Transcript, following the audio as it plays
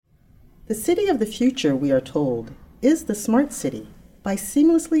The city of the future, we are told, is the smart city. By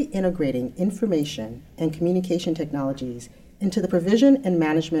seamlessly integrating information and communication technologies into the provision and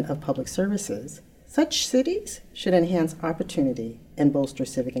management of public services, such cities should enhance opportunity and bolster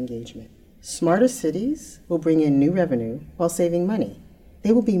civic engagement. Smarter cities will bring in new revenue while saving money.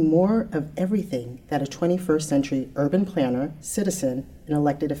 They will be more of everything that a 21st century urban planner, citizen, and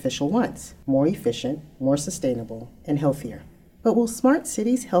elected official wants: more efficient, more sustainable, and healthier. But will smart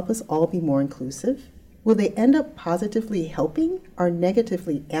cities help us all be more inclusive? Will they end up positively helping or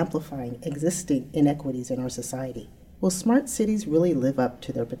negatively amplifying existing inequities in our society? Will smart cities really live up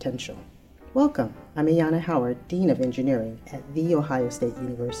to their potential? Welcome, I'm Ayanna Howard, Dean of Engineering at The Ohio State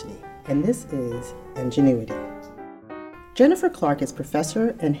University, and this is Ingenuity. Jennifer Clark is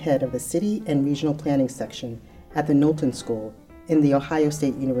professor and head of the City and Regional Planning section at the Knowlton School in the Ohio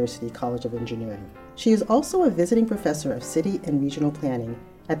State University College of Engineering. She is also a visiting professor of City and Regional Planning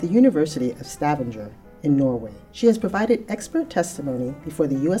at the University of Stavanger in Norway. She has provided expert testimony before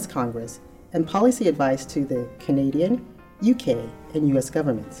the U.S. Congress and policy advice to the Canadian, UK, and U.S.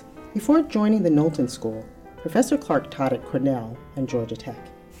 governments. Before joining the Knowlton School, Professor Clark taught at Cornell and Georgia Tech.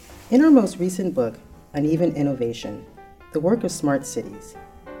 In her most recent book, Uneven Innovation, The Work of Smart Cities,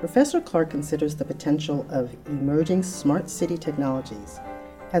 Professor Clark considers the potential of emerging smart city technologies,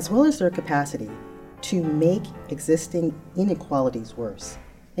 as well as their capacity to make existing inequalities worse,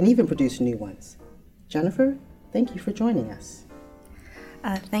 and even produce new ones. Jennifer, thank you for joining us.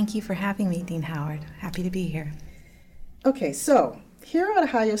 Thank you for having me, Dean Howard. Happy to be here. Okay, so here at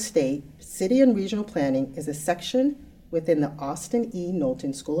Ohio State, City and Regional Planning is a section within the Austin E.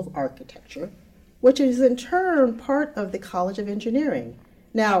 Knowlton School of Architecture, which is in turn part of the College of Engineering.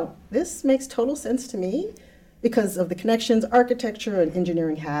 Now, this makes total sense to me because of the connections architecture and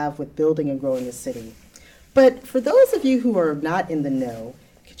engineering have with building and growing a city. But for those of you who are not in the know,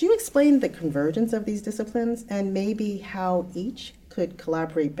 could you explain the convergence of these disciplines and maybe how each could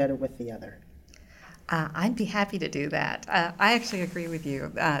collaborate better with the other? I'd be happy to do that. I actually agree with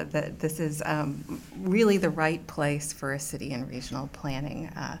you that this is really the right place for a city and regional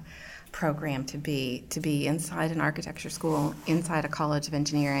planning program to be inside an architecture school, inside a college of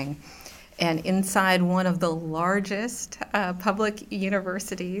engineering, and inside one of the largest public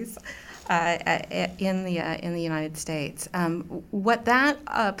universities in the United States. What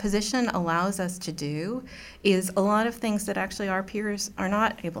that position allows us to do is a lot of things that actually our peers are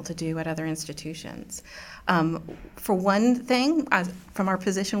not able to do at other institutions. For one thing, from our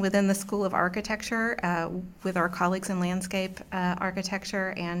position within the School of Architecture, with our colleagues in landscape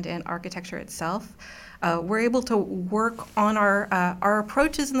architecture and in architecture itself, we're able to work on our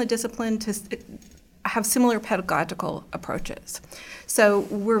approaches in the discipline to have similar pedagogical approaches. So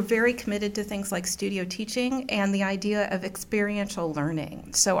we're very committed to things like studio teaching and the idea of experiential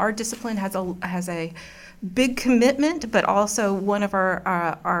learning. So our discipline has a big commitment, but also one of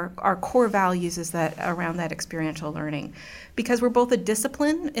our core values is that around that experiential learning. Because we're both a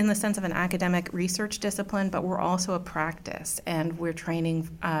discipline in the sense of an academic research discipline, but we're also a practice, and we're training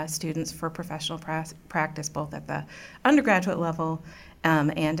students for professional practice both at the undergraduate level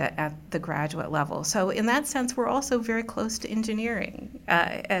and at the graduate level. So in that sense, we're also very close to engineering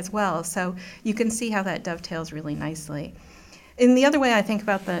as well. So you can see how that dovetails really nicely. In the other way I think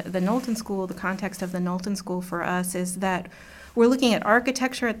about the Knowlton School, the context of the Knowlton School for us is that we're looking at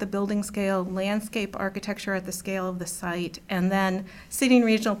architecture at the building scale, landscape architecture at the scale of the site, and then city and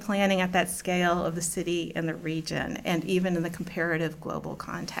regional planning at that scale of the city and the region, and even in the comparative global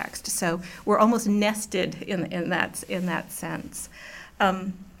context. So we're almost nested in that sense.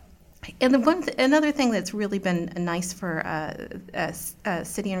 And another thing that's really been nice for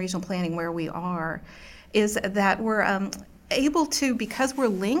city and regional planning where we are is that we're able to, because we're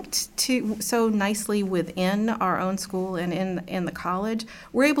linked to so nicely within our own school and in the college,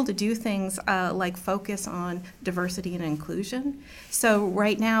 we're able to do things like focus on diversity and inclusion. So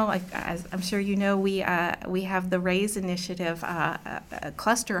right now, as I'm sure you know, we have the RAISE initiative, a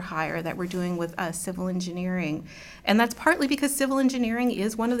cluster hire that we're doing with civil engineering. And that's partly because civil engineering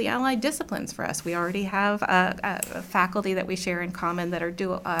is one of the allied disciplines for us. We already have a faculty that we share in common that are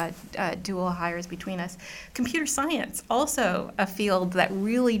dual hires between us. Computer science, also a field that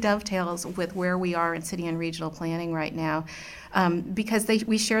really dovetails with where we are in city and regional planning right now. Because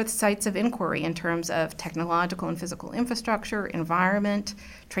we share the sites of inquiry in terms of technological and physical infrastructure, environment,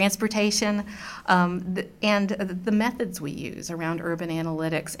 transportation, and the methods we use around urban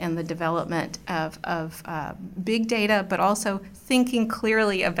analytics and the development of big data, but also thinking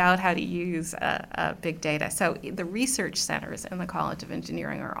clearly about how to use big data. So the research centers in the College of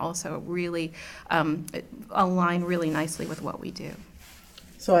Engineering are also really align really nicely with what we do.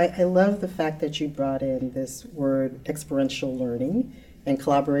 So I love the fact that you brought in this word experiential learning and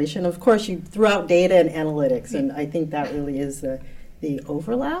collaboration. Of course, you threw out data and analytics, and I think that really is the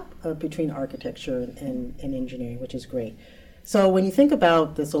overlap between architecture and engineering, which is great. So when you think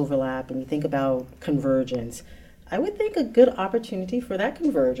about this overlap and you think about convergence, I would think a good opportunity for that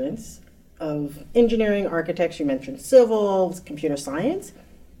convergence of engineering, architects, you mentioned civil, computer science,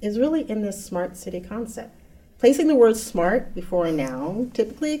 is really in this smart city concept. Placing the word smart before a noun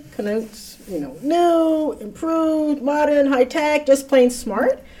typically connotes, new, improved, modern, high-tech, just plain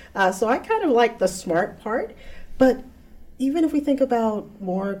smart. So I kind of like the smart part. But even if we think about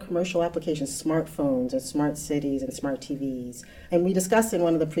more commercial applications, smartphones and smart cities and smart TVs, and we discussed in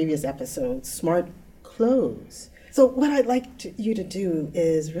one of the previous episodes, smart clothes. So what I'd like you to do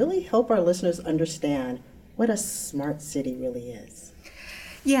is really help our listeners understand what a smart city really is.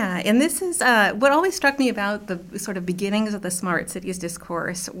 Yeah, and this is what always struck me about the sort of beginnings of the smart cities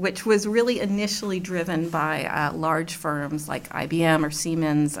discourse, which was really initially driven by large firms like IBM or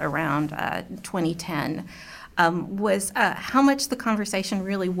Siemens around 2010. Was how much the conversation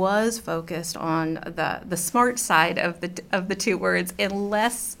really was focused on the smart side of the two words, and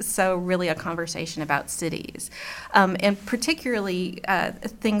less so really a conversation about cities, and particularly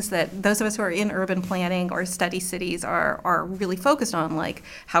things that those of us who are in urban planning or study cities are really focused on, like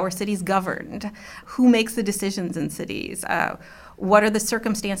how are cities governed, who makes the decisions in cities. What are the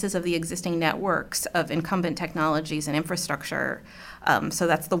circumstances of the existing networks of incumbent technologies and infrastructure? So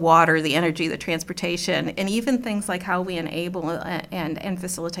that's the water, the energy, the transportation, and even things like how we enable and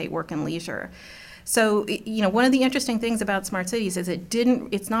facilitate work and leisure. So, one of the interesting things about smart cities is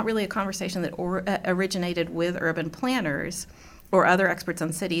it's not really a conversation that originated with urban planners or other experts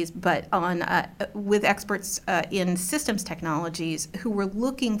on cities, but with experts in systems technologies who were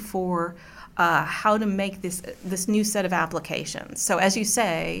looking for how to make this new set of applications. So as you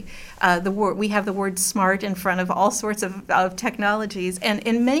say, we have the word smart in front of all sorts of technologies, and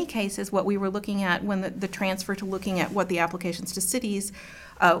in many cases what we were looking at when the transfer to looking at what the applications to cities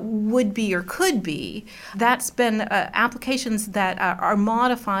would be or could be, that's been applications that are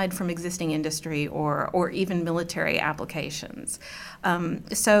modified from existing industry or even military applications.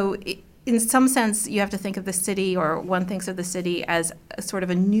 In some sense, you have to think of the city, or one thinks of the city as a sort of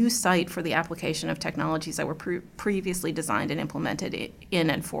a new site for the application of technologies that were previously designed and implemented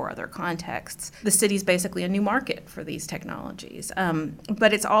in and for other contexts. The city is basically a new market for these technologies,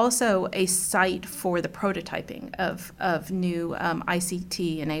 but it's also a site for the prototyping of new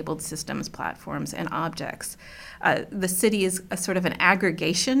ICT-enabled systems, platforms, and objects. The city is a sort of an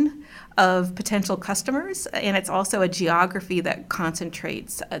aggregation of potential customers, and it's also a geography that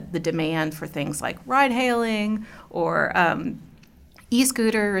concentrates the demand for things like ride-hailing or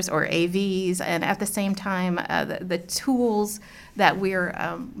e-scooters or AVs, and at the same time, the tools that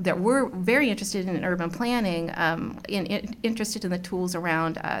we're very interested in urban planning, interested in the tools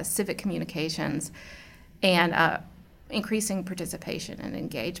around civic communications and increasing participation and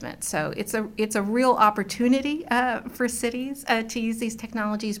engagement. So it's a real opportunity for cities to use these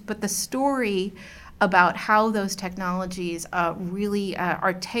technologies, but the story about how those technologies really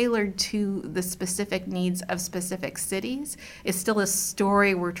are tailored to the specific needs of specific cities is still a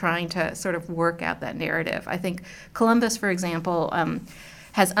story we're trying to sort of work out that narrative. I think Columbus, for example,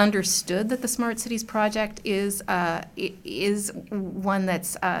 has understood that the Smart Cities project is one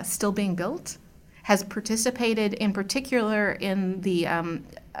that's still being built, has participated in particular in the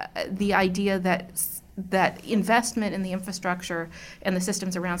idea that investment in the infrastructure and the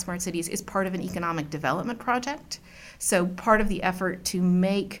systems around smart cities is part of an economic development project. So part of the effort to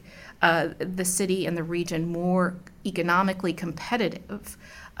make the city and the region more economically competitive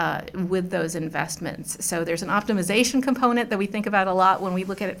with those investments. So there's an optimization component that we think about a lot when we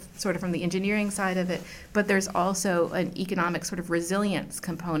look at it sort of from the engineering side of it, but there's also an economic sort of resilience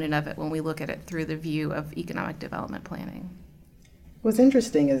component of it when we look at it through the view of economic development planning. What's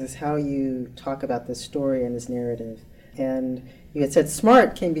interesting is how you talk about this story and this narrative. And you had said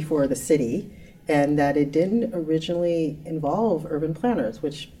SMART came before the city, and that it didn't originally involve urban planners,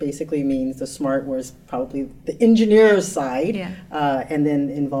 which basically means the SMART was probably the engineer's side, and then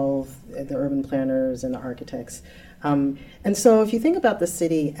involve the urban planners and the architects. And so if you think about the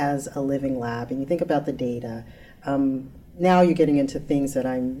city as a living lab and you think about the data, now you're getting into things that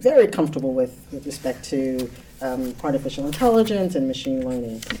I'm very comfortable with respect to artificial intelligence and machine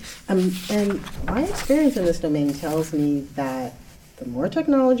learning. And my experience in this domain tells me that the more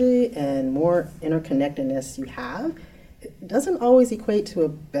technology and more interconnectedness you have, it doesn't always equate to a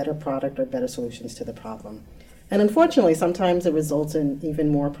better product or better solutions to the problem. And unfortunately, sometimes it results in even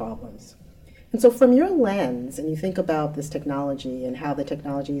more problems. And so from your lens, and you think about this technology and how the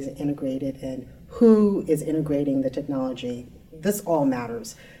technology is integrated and who is integrating the technology, this all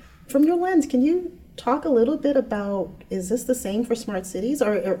matters. From your lens, can you talk a little bit about, is this the same for smart cities,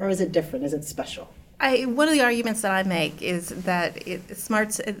 or is it different? Is it special? One of the arguments that I make is that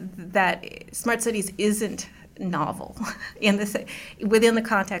smart cities isn't novel within the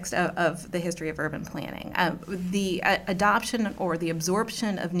context of the history of urban planning. The adoption or the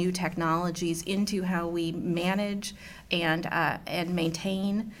absorption of new technologies into how we manage and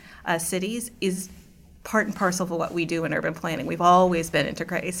maintain cities is part and parcel of what we do in urban planning. We've always been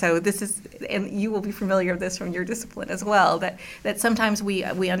integrated. So this is, and you will be familiar with this from your discipline as well, that sometimes we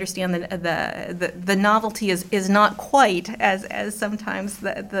understand the novelty is not quite as sometimes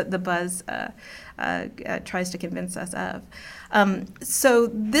the buzz tries to convince us of. So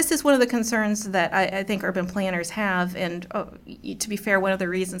this is one of the concerns that I think urban planners have, and to be fair, one of the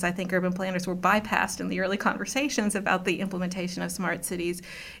reasons I think urban planners were bypassed in the early conversations about the implementation of smart cities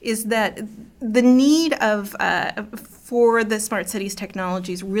is that the need for the smart cities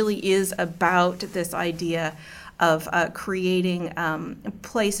technologies really is about this idea of creating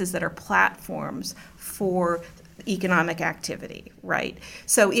places that are platforms for economic activity, right?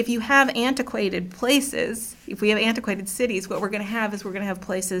 So if you have antiquated places, if we have antiquated cities, what we're going to have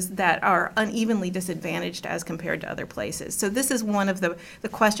places that are unevenly disadvantaged as compared to other places. So this is one of the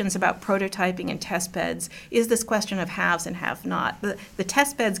questions about prototyping and test beds, is this question of haves and have-not. The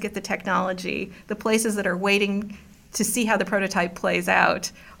test beds get the technology. The places that are waiting to see how the prototype plays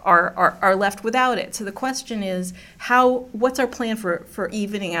out are left without it. So the question is, what's our plan for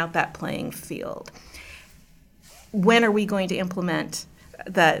evening out that playing field? When are we going to implement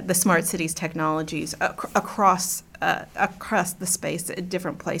the smart cities technologies across the space at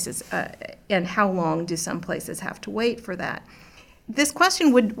different places, and how long do some places have to wait for that? This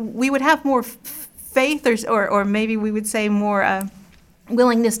question we would have more faith, or maybe we would say more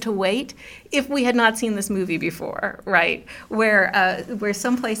willingness to wait if we had not seen this movie before, right? Where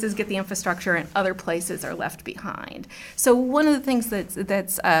some places get the infrastructure and other places are left behind. So one of the things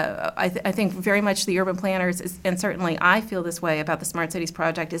that's I think very much the urban planners and certainly I feel this way about the Smart Cities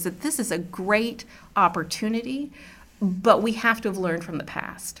project is that this is a great opportunity. But we have to have learned from the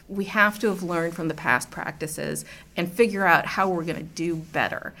past. We have to have learned from the past practices and figure out how we're going to do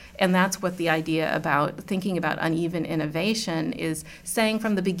better. And that's what the idea about thinking about uneven innovation is saying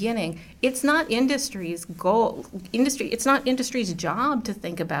from the beginning. It's not industry's goal. It's not industry's job to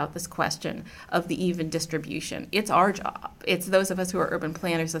think about this question of the even distribution. It's our job. It's those of us who are urban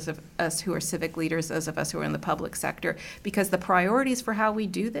planners, those of us who are civic leaders, those of us who are in the public sector, because the priorities for how we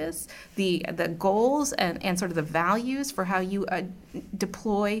do this, the goals and sort of the values for how you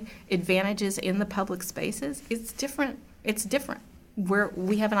deploy advantages in the public spaces, it's different. It's different.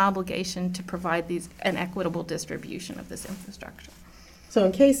 We have an obligation to provide an equitable distribution of this infrastructure. So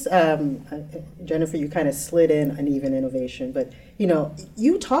in case, Jennifer, you kind of slid in uneven innovation, but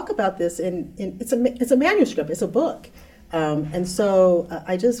you talk about this in it's a manuscript, it's a book. And so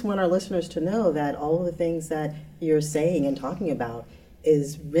I just want our listeners to know that all of the things that you're saying and talking about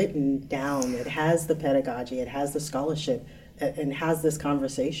is written down. It has the pedagogy, it has the scholarship, and has this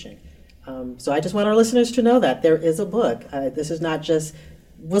conversation. So I just want our listeners to know that there is a book. This is not just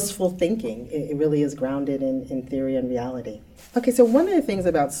wistful thinking. It really is grounded in theory and reality. Okay, so one of the things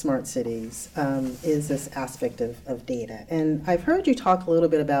about smart cities is this aspect of data. And I've heard you talk a little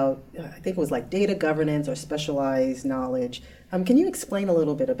bit about, I think it was like data governance or specialized knowledge. Can you explain a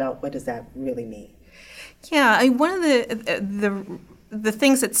little bit about what does that really mean? Yeah, one of the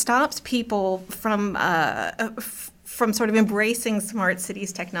things that stops people from sort of embracing smart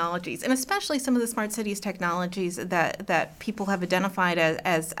cities technologies, and especially some of the smart cities technologies that people have identified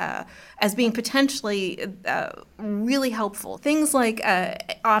as being potentially really helpful. Things like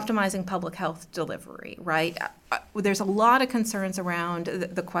optimizing public health delivery, right? There's a lot of concerns around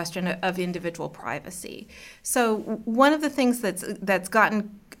the question of individual privacy. So one of the things that's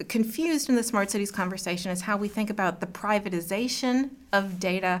gotten confused in the smart cities conversation is how we think about the privatization of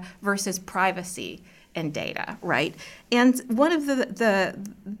data versus privacy and data, right? And one of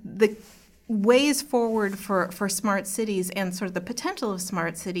the ways forward for smart cities and sort of the potential of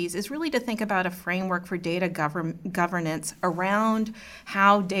smart cities is really to think about a framework for data governance around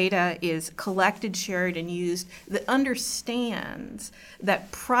how data is collected, shared, and used that understands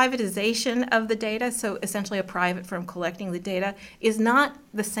that privatization of the data, so essentially a private firm collecting the data, is not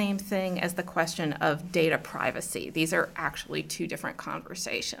the same thing as the question of data privacy. These are actually two different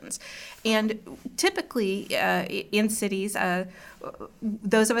conversations. And typically in cities,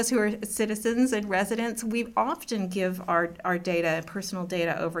 those of us who are citizens and residents, we often give our data, personal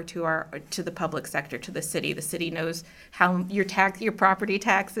data, over to the public sector, to the city. The city knows how your property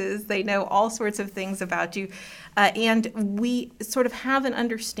taxes. They know all sorts of things about you, and we sort of have an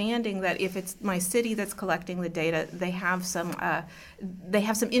understanding that if it's my city that's collecting the data, they have some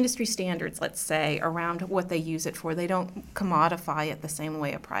industry standards, let's say, around what they use it for. They don't commodify it the same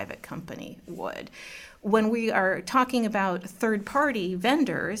way a private company would. When we are talking about third-party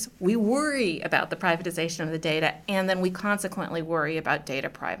vendors, we worry about the privatization of the data, and then we consequently worry about data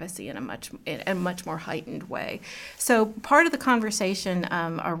privacy in a much more heightened way. So part of the conversation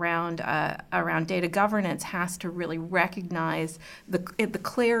around data governance has to really recognize the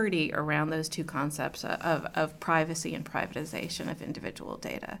clarity around those two concepts of privacy and privatization of individual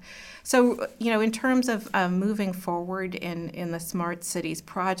data. So, in terms of moving forward in the Smart Cities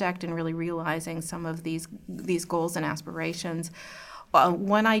project and really realizing some of these goals and aspirations,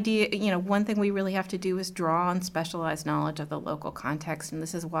 one thing we really have to do is draw on specialized knowledge of the local context, and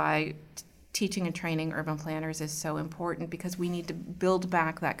this is why teaching and training urban planners is so important, because we need to build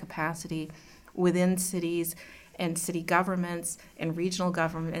back that capacity within cities and city governments and regional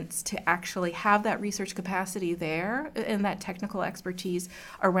governments to actually have that research capacity there and that technical expertise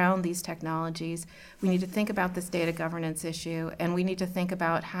around these technologies. We need to think about this data governance issue, and we need to think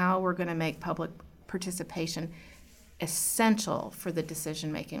about how we're going to make public participation essential for the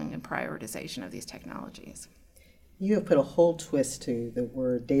decision-making and prioritization of these technologies. You have put a whole twist to the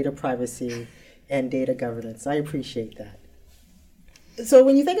word data privacy and data governance. I appreciate that. So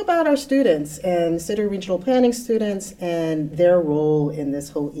when you think about our students and city regional planning students and their role in this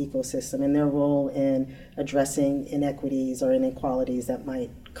whole ecosystem and their role in addressing inequities or inequalities that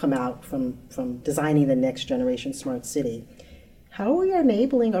might come out from designing the next generation smart city, how are we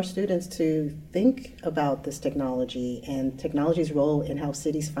enabling our students to think about this technology and technology's role in how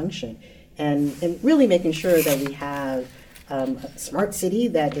cities function, and really making sure that we have a smart city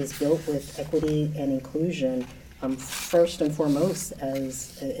that is built with equity and inclusion first and foremost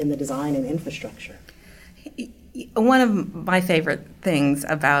as in the design and infrastructure? One of my favorite things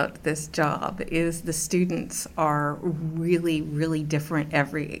about this job is the students are really, really different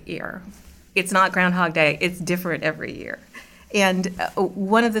every year. It's not Groundhog Day, it's different every year. And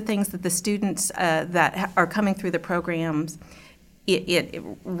one of the things that the students that are coming through the programs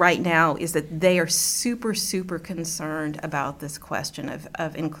right now is that they are super, super concerned about this question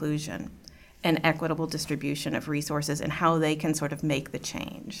of inclusion and equitable distribution of resources and how they can sort of make the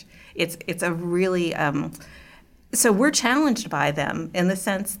change. It's a really so we're challenged by them in the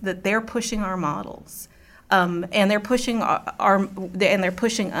sense that they're pushing our models, and they're pushing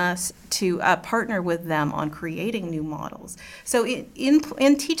us to partner with them on creating new models. So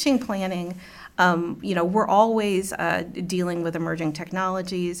in teaching planning, we're always dealing with emerging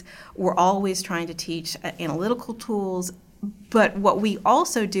technologies. We're always trying to teach analytical tools. But what we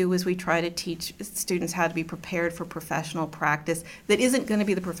also do is we try to teach students how to be prepared for professional practice that isn't going to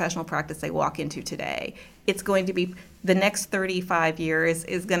be the professional practice they walk into today. It's going to be the next 35 years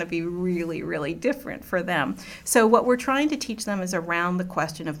is going to be really, really different for them. So what we're trying to teach them is around the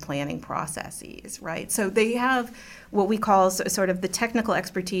question of planning processes, right? So they have what we call sort of the technical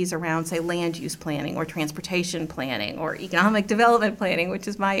expertise around, say, land use planning or transportation planning or economic development planning, which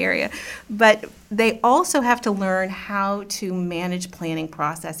is my area. But they also have to learn how to manage planning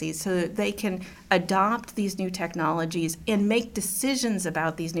processes so that they can adopt these new technologies and make decisions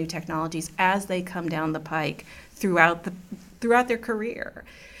about these new technologies as they come down the pike throughout their career.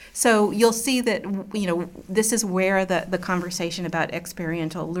 So you'll see that this is where the conversation about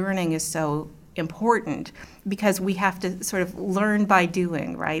experiential learning is so important, because we have to sort of learn by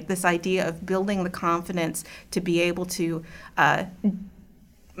doing, right? This idea of building the confidence to be able to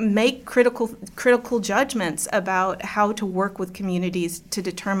make critical judgments about how to work with communities to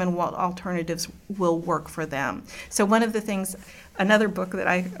determine what alternatives will work for them. So one of the things, another book that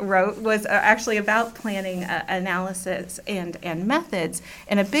I wrote was actually about planning analysis and methods,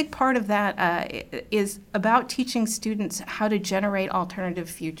 and a big part of that is about teaching students how to generate alternative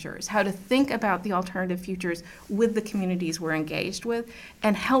futures, how to think about the alternative futures with the communities we're engaged with,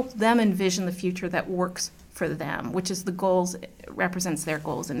 and help them envision the future that works for them, which is represents their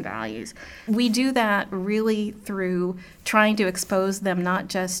goals and values. We do that really through trying to expose them not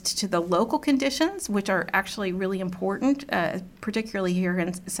just to the local conditions, which are actually really important, particularly here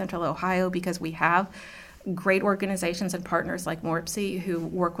in Central Ohio, because we have great organizations and partners like MORPC who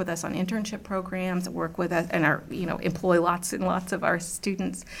work with us on internship programs, work with us and employ lots and lots of our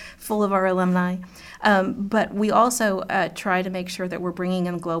students, full of our alumni. But we also try to make sure that we're bringing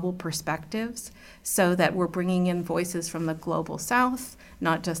in global perspectives, so that we're bringing in voices from the global South,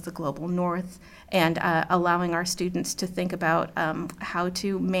 not just the global North, and allowing our students to think about how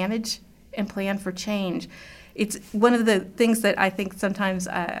to manage and plan for change. It's one of the things that I think sometimes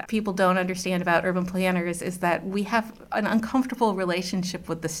people don't understand about urban planners is that we have an uncomfortable relationship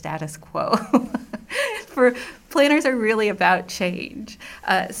with the status quo. For planners are really about change.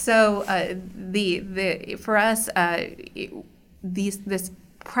 For us, this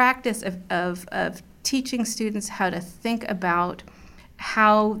practice of teaching students how to think about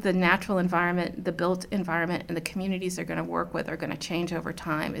how the natural environment, the built environment, and the communities they're going to work with are going to change over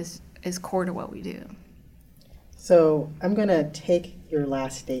time is core to what we do. So I'm going to take your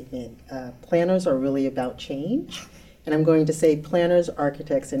last statement. Planners are really about change. And I'm going to say planners,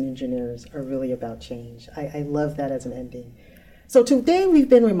 architects, and engineers are really about change. I love that as an ending. So today we've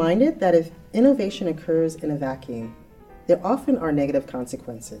been reminded that if innovation occurs in a vacuum, there often are negative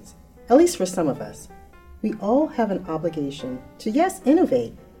consequences, at least for some of us. We all have an obligation to, yes,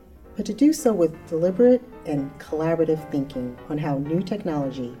 innovate, but to do so with deliberate and collaborative thinking on how new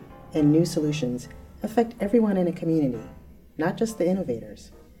technology and new solutions affect everyone in a community, not just the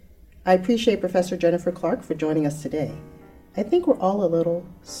innovators. I appreciate Professor Jennifer Clark for joining us today. I think we're all a little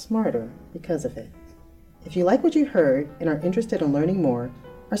smarter because of it. If you like what you heard and are interested in learning more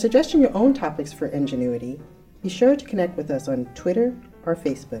or suggesting your own topics for Engenuity, be sure to connect with us on Twitter or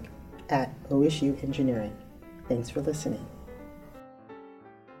Facebook at OSU Engineering. Thanks for listening.